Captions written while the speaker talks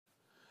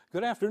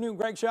Good afternoon,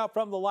 Greg Schaub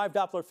from the Live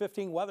Doppler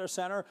 15 Weather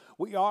Center.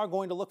 We are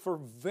going to look for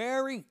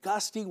very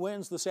gusty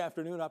winds this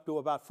afternoon, up to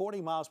about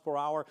 40 miles per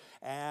hour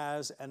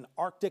as an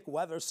Arctic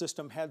weather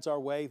system heads our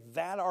way.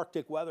 That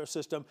Arctic weather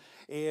system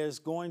is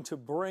going to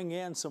bring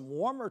in some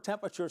warmer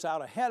temperatures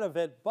out ahead of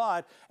it,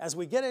 but as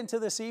we get into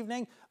this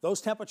evening, those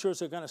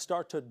temperatures are going to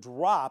start to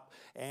drop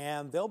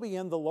and they'll be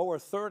in the lower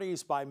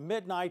 30s by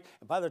midnight.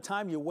 And by the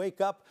time you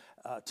wake up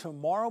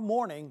tomorrow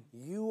morning,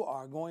 you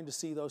are going to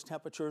see those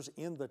temperatures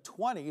in the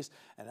 20s,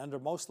 and under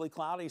mostly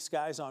cloudy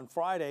skies on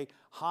Friday,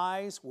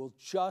 highs will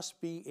just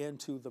be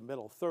into the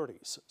middle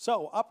 30s.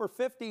 So upper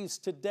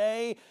 50s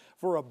today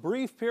for a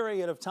brief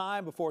period of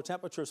time before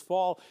temperatures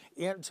fall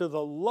into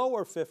the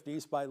lower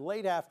 50s by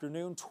late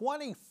afternoon.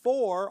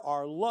 24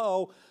 are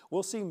low.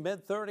 We'll see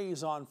mid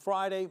 30s on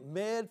Friday,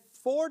 mid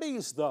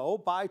 40s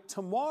though by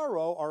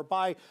tomorrow, or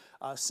by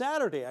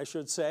Saturday I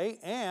should say,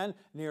 and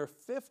near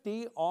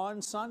 50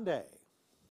 on Sunday.